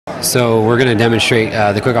So we're going to demonstrate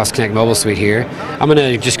the Quickoffice Connect mobile suite here. I'm going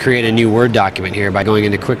to just create a new Word document here by going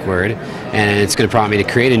into Quick Word, and it's going to prompt me to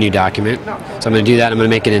create a new document. So I'm going to do that. I'm going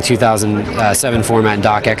to make it in 2007 format,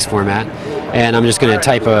 DocX format, and I'm just going to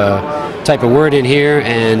type a word in here,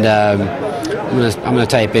 and I'm going to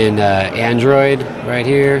type in Android right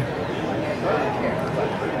here.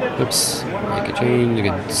 Oops, make a change.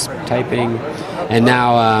 Good typing. And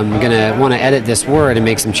now I'm going to want to edit this word and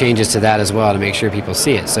make some changes to that as well to make sure people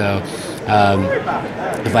see it. So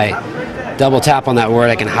if I double tap on that word,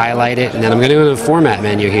 I can highlight it, and then I'm going to go to the format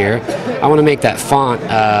menu here. I want to make that font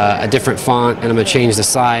a different font, and I'm going to change the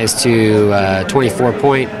size to 24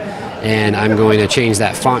 point, and I'm going to change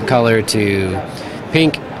that font color to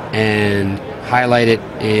pink and highlight it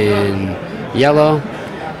in yellow,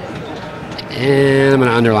 and I'm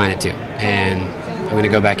going to underline it too. And I'm going to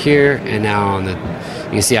go back here, and now on the,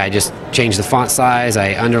 you can see I just changed the font size,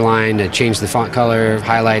 I underlined, I changed the font color,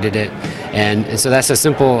 highlighted it, and so that's a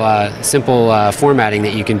simple formatting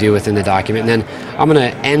that you can do within the document. And then I'm going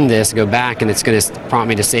to end this, go back, and it's going to prompt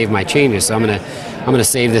me to save my changes. So I'm going to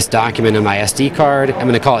save this document in my SD card. I'm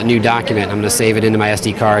going to call it new document. I'm going to save it into my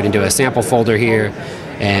SD card into a sample folder here,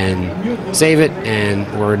 and save it, and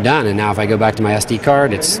we're done. And now if I go back to my SD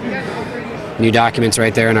card, it's new documents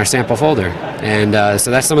right there in our sample folder. And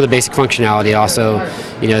so that's some of the basic functionality. Also,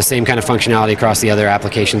 same kind of functionality across the other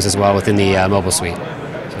applications as well within the mobile suite.